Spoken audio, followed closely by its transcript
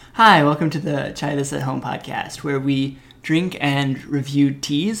Hi, welcome to the Try This at Home podcast, where we drink and review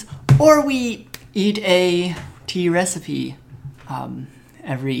teas, or we eat a tea recipe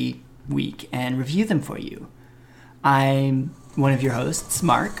every week and review them for you. I'm one of your hosts,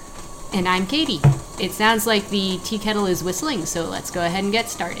 Mark. And I'm Katie. It sounds like the tea kettle is whistling, so let's go ahead and get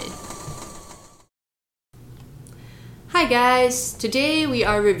started. Hi guys, today we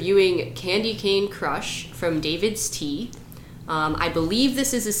are reviewing Candy Cane Crush from David's Tea. I believe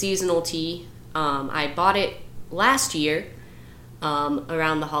this is a seasonal tea. I bought it last year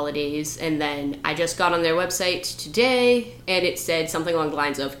around the holidays, and then I just got on their website today, and it said something along the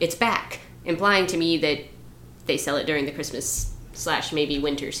lines of, it's back, implying to me that they sell it during the Christmas / maybe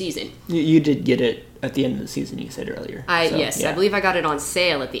winter season. You did get it at the end of the season, you said earlier. Yes, I believe I got it on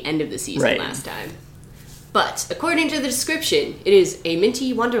sale at the end of the season last time. But, according to the description, it is a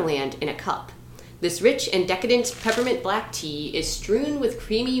minty wonderland in a cup. This rich and decadent peppermint black tea is strewn with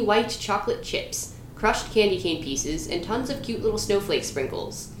creamy white chocolate chips, crushed candy cane pieces, and tons of cute little snowflake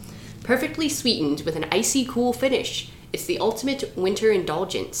sprinkles. Perfectly sweetened with an icy cool finish, it's the ultimate winter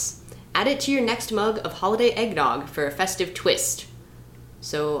indulgence. Add it to your next mug of holiday eggnog for a festive twist.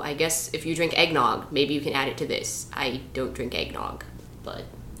 So I guess if you drink eggnog, maybe you can add it to this. I don't drink eggnog, but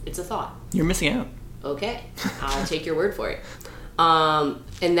it's a thought. You're missing out. Okay, I'll take your word for it.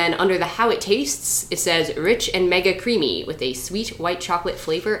 And then under the how it tastes, it says rich and mega creamy with a sweet white chocolate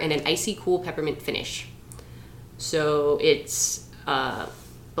flavor and an icy cool peppermint finish. So it's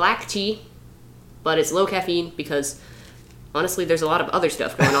black tea, but it's low caffeine because honestly there's a lot of other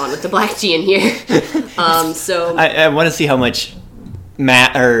stuff going on with the black tea in here. So I want to see how much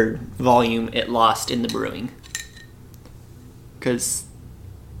volume it lost in the brewing. Because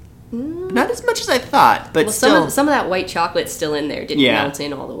not as much as I thought, but still. Some of that white chocolate's still in there. Didn't melt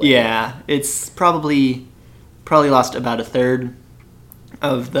in all the way. Yeah, it's probably lost about a third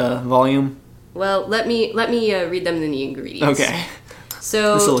of the volume. Well, let me read them in the ingredients. Okay.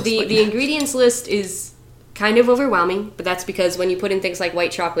 So the ingredients list is kind of overwhelming, but that's because when you put in things like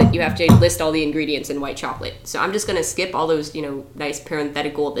white chocolate, you have to list all the ingredients in white chocolate. So I'm just going to skip all those, nice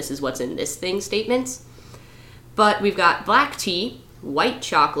parenthetical, this is what's in this thing statements. But we've got black tea, white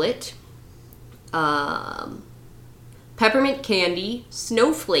chocolate, peppermint candy,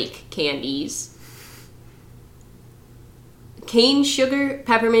 snowflake candies, cane sugar,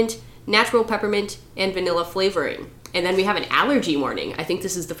 peppermint, natural peppermint, and vanilla flavoring. And then we have an allergy warning. I think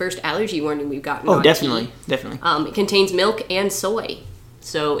this is the first allergy warning we've gotten on definitely, tea. definitely. It contains milk and soy.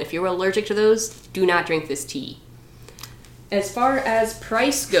 So if you're allergic to those, do not drink this tea. As far as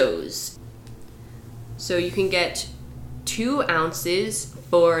price goes, so you can get 2 ounces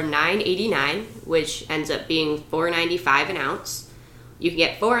for $9.89, which ends up being $4.95 an ounce. You can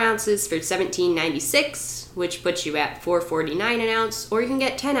get 4 ounces for $17.96, which puts you at $4.49 an ounce, or you can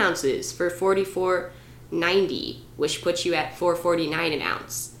get 10 ounces for $44.90, which puts you at $4.49 an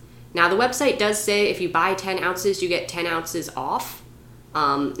ounce. Now, the website does say if you buy 10 ounces, you get 10 ounces off,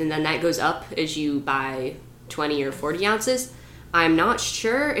 and then that goes up as you buy 20 or 40 ounces. I'm not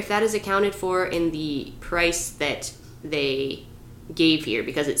sure if that is accounted for in the price that they gave here,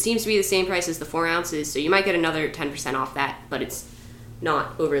 because it seems to be the same price as the 4 ounces, so you might get another 10% off that, but it's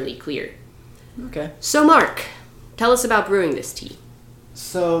not overly clear. Okay. So Mark, tell us about brewing this tea.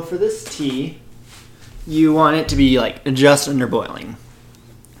 So for this tea, you want it to be just under boiling,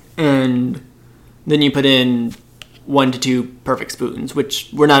 and then you put in 1 to 2 perfect spoons, which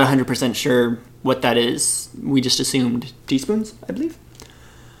we're not 100% sure what that is. We just assumed teaspoons, I believe.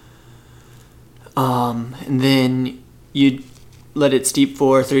 And then you let it steep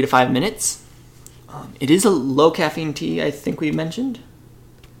for 3 to 5 minutes. It is a low caffeine tea, I think we mentioned.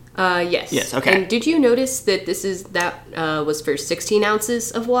 Yes. Yes, okay. And did you notice that that was for 16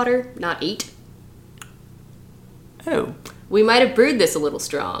 ounces of water, not 8? Oh. We might have brewed this a little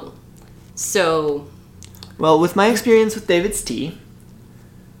strong. So. Well, with my experience with David's Tea,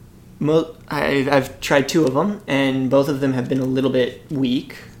 I've tried 2 of them, and both of them have been a little bit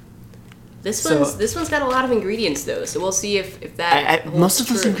weak. This one's got a lot of ingredients, though, so we'll see if that holds most of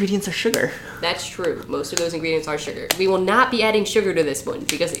those true. ingredients are sugar. That's true. Most of those ingredients are sugar. We will not be adding sugar to this one,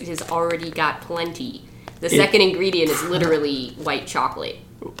 because it has already got plenty. The second ingredient is literally white chocolate.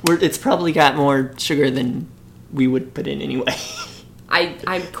 It's probably got more sugar than we would put in anyway.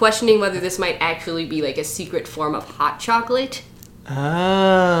 I'm questioning whether this might actually be a secret form of hot chocolate.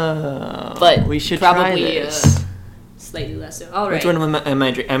 Oh. But we should probably try this. Slightly less so. All right. Which one am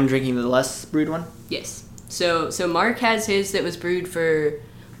I drinking? I'm drinking the less brewed one? Yes. So Mark has his that was brewed for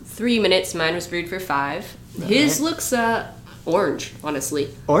 3 minutes. Mine was brewed for 5. His looks orange, honestly.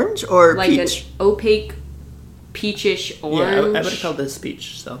 Orange or peach? An opaque peachish Yeah, orange. I would have called this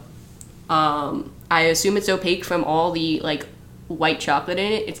peach, so. I assume it's opaque from all the like white chocolate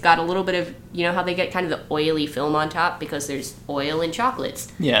in it. It's got a little bit of, you know how they get kind of the oily film on top because there's oil in chocolates.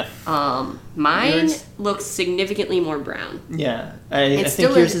 Yeah. Mine Yours? looks significantly more brown. Yeah. I think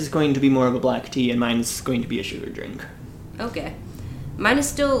still yours a- is going to be more of a black tea, and mine's going to be a sugar drink. Okay. Mine is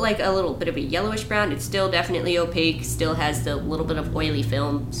still like a little bit of a yellowish brown. It's still definitely opaque, still has the little bit of oily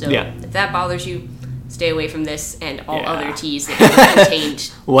film. So Yeah. if that bothers you, stay away from this and all Yeah. other teas that have contained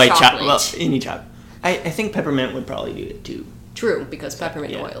White chocolate. Well, any chocolate. I think peppermint would probably do it too. True, because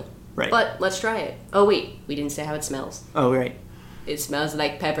peppermint Yeah. oil. Right. But let's try it. Oh wait, we didn't say how it smells. Oh, right. It smells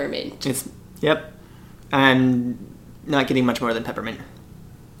like peppermint. Yep. I'm not getting much more than peppermint.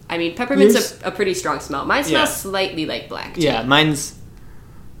 I mean, peppermint's Yours? a pretty strong smell. Mine smells Yeah. slightly like black tea. Yeah, mine's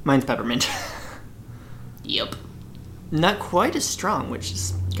peppermint. Yep. Not quite as strong, which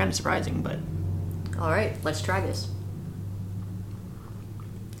is kind of surprising, but All right, let's try this.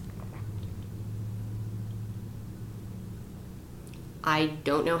 I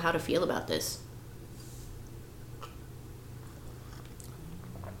don't know how to feel about this.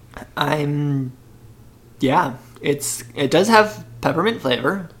 it does have peppermint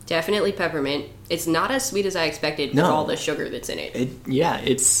flavor. Definitely peppermint. It's not as sweet as I expected No. with all the sugar that's in it.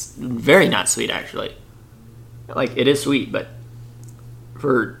 It's very not sweet actually. Like it is sweet, but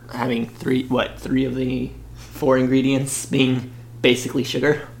for having three of the four ingredients being basically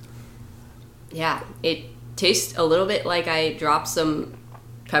sugar. Yeah, it tastes a little bit like I dropped some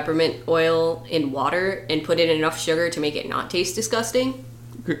peppermint oil in water and put in enough sugar to make it not taste disgusting.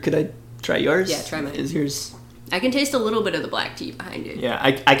 Could I try yours? Yeah, try mine. Is yours? I can taste a little bit of the black tea behind it. Yeah,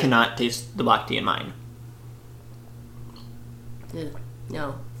 I cannot taste the black tea in mine. Ugh,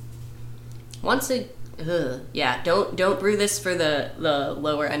 no. Don't brew this for the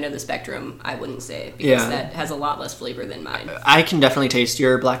lower end of the spectrum, I wouldn't say, because Yeah. that has a lot less flavor than mine. I can definitely taste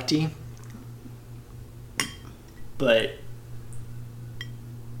your black tea, but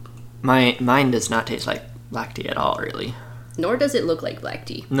mine does not taste like black tea at all, really. Nor does it look like black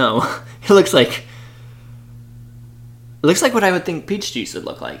tea. No, it looks like what I would think peach juice would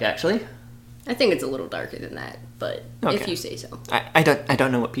look like. Actually, I think it's a little darker than that, but if Okay. you say so. I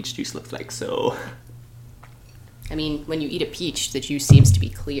don't know what peach juice looks like, so I mean, when you eat a peach, the juice seems to be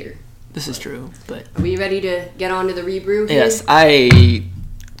clear. this is true. But Are we ready to get on to the rebrew here? yes, I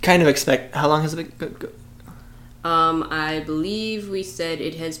kind of expect. How long has it been? I believe we said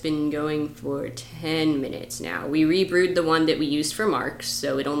it has been going for 10 minutes now. We rebrewed the one that we used for Mark's,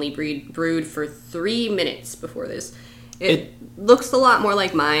 so it only brewed for 3 minutes before this. It looks a lot more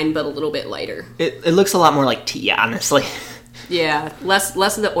like mine, but a little bit lighter. It looks a lot more like tea, honestly. Yeah, less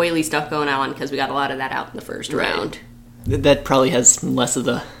of the oily stuff going on because we got a lot of that out in the first Right. round. That probably has less of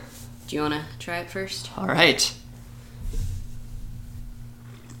the. Do you want to try it first? All right.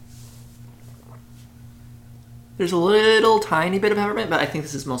 There's a little tiny bit of peppermint, but I think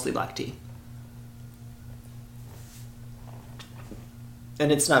this is mostly black tea.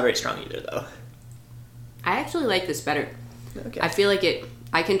 And it's not very strong either, though. I actually like this better. Okay. I feel like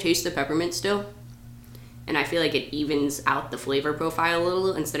I can taste the peppermint still, and I feel like it evens out the flavor profile a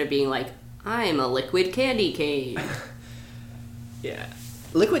little instead of being like, I'm a liquid candy cane. Yeah.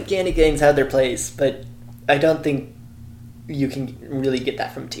 Liquid candy canes have their place, but I don't think you can really get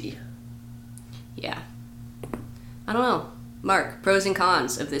that from tea. Yeah. I don't know. Mark, pros and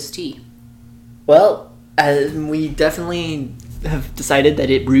cons of this tea. Well, we definitely have decided that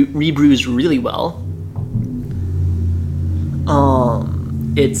it rebrews really well.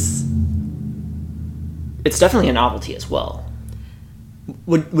 It's definitely a novelty as well.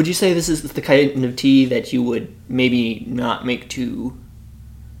 Would you say this is the kind of tea that you would maybe not make to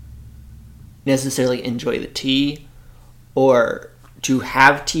necessarily enjoy the tea, or to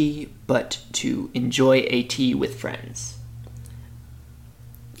have tea but to enjoy a tea with friends?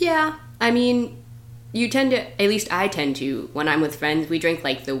 Yeah, I mean, you tend to, at least I tend to, when I'm with friends, we drink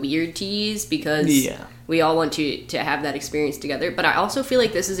like the weird teas because Yeah. we all want to have that experience together. But I also feel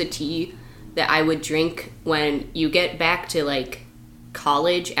like this is a tea that I would drink when you get back to like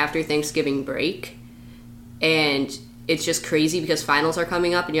college after Thanksgiving break, and it's just crazy because finals are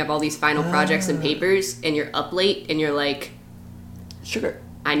coming up and you have all these final projects and papers and you're up late and you're like, Sugar.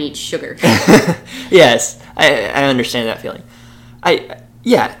 I need sugar. Yes, I understand that feeling.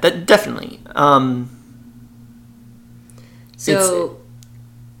 Yeah, that definitely. So,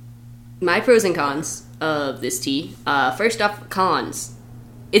 my pros and cons of this tea. First off, cons.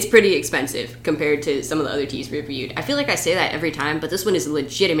 It's pretty expensive compared to some of the other teas we reviewed. I feel like I say that every time, but this one is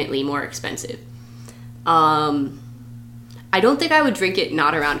legitimately more expensive. I don't think I would drink it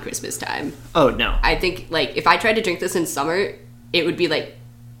not around Christmas time. Oh, no. I think, like, if I tried to drink this in summer, it would be, like,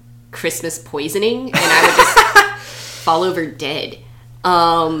 Christmas poisoning, and I would just fall over dead.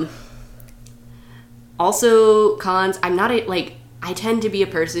 Also, cons, I'm not I tend to be a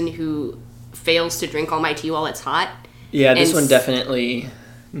person who fails to drink all my tea while it's hot. Yeah, this one definitely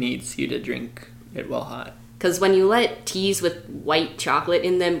needs you to drink it while hot. Because when you let teas with white chocolate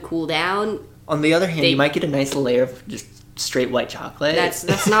in them cool down... On the other hand, you might get a nice layer of just straight white chocolate.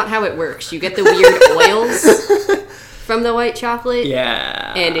 That's not how it works. You get the weird oils from the white chocolate.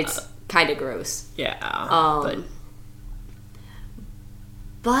 Yeah. And it's kind of gross. Yeah.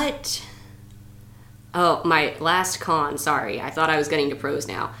 But... Oh, my last con, sorry. I thought I was getting to pros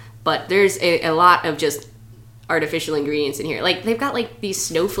now. But there's a lot of just artificial ingredients in here. Like, they've got, like, these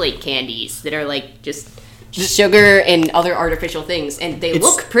snowflake candies that are, like, just sugar and other artificial things. And they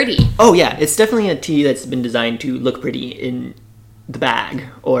look pretty. Oh, yeah. It's definitely a tea that's been designed to look pretty in the bag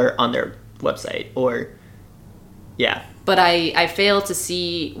or on their website. Or, yeah. But I fail to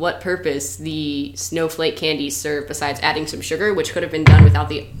see what purpose the snowflake candies serve besides adding some sugar, which could have been done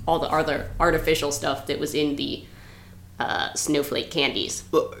without all the other artificial stuff that was in the snowflake candies.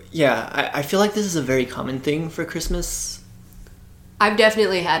 Well, yeah, I feel like this is a very common thing for Christmas. I've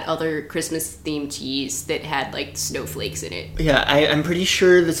definitely had other Christmas-themed teas that had, like, snowflakes in it. Yeah, I'm pretty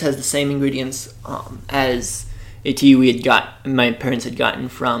sure this has the same ingredients as a tea my parents had gotten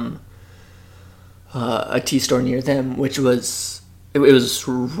from a tea store near them, which was it was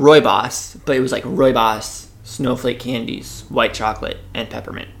Rooibos, but it was like Rooibos, snowflake candies, white chocolate, and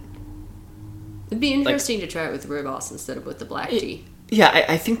peppermint. It'd be interesting to try it with Rooibos instead of with the black tea. Yeah,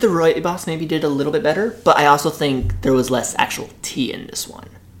 I think the Rooibos maybe did a little bit better, but I also think there was less actual tea in this one,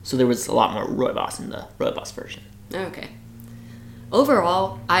 so there was a lot more Rooibos in the Rooibos version. Okay.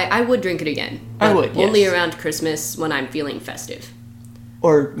 Overall, I would drink it again. I would, yes. Only around Christmas when I'm feeling festive.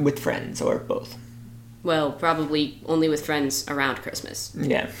 Or with friends, or both. Well, probably only with friends around Christmas.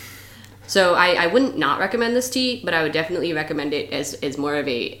 Yeah. So I wouldn't not recommend this tea, but I would definitely recommend it as more of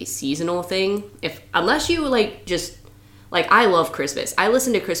a seasonal thing. Unless you I love Christmas. I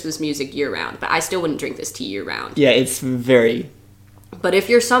listen to Christmas music year round, but I still wouldn't drink this tea year round. Yeah, it's very... But if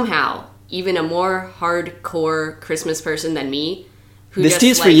you're somehow even a more hardcore Christmas person than me, this tea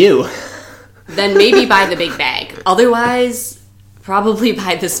is for you. Then maybe buy the big bag. Otherwise, probably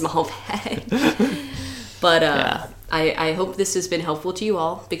buy the small bag. But yeah. I hope this has been helpful to you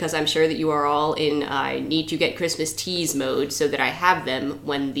all, because I'm sure that you are all in I need to get Christmas teas mode so that I have them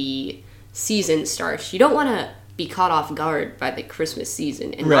when the season starts. You don't want to be caught off guard by the Christmas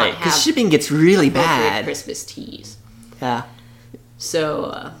season and right, not have because shipping gets really bad. Christmas teas. Yeah.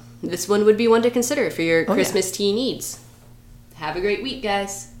 So this one would be one to consider for your Christmas tea needs. Have a great week,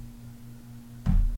 guys.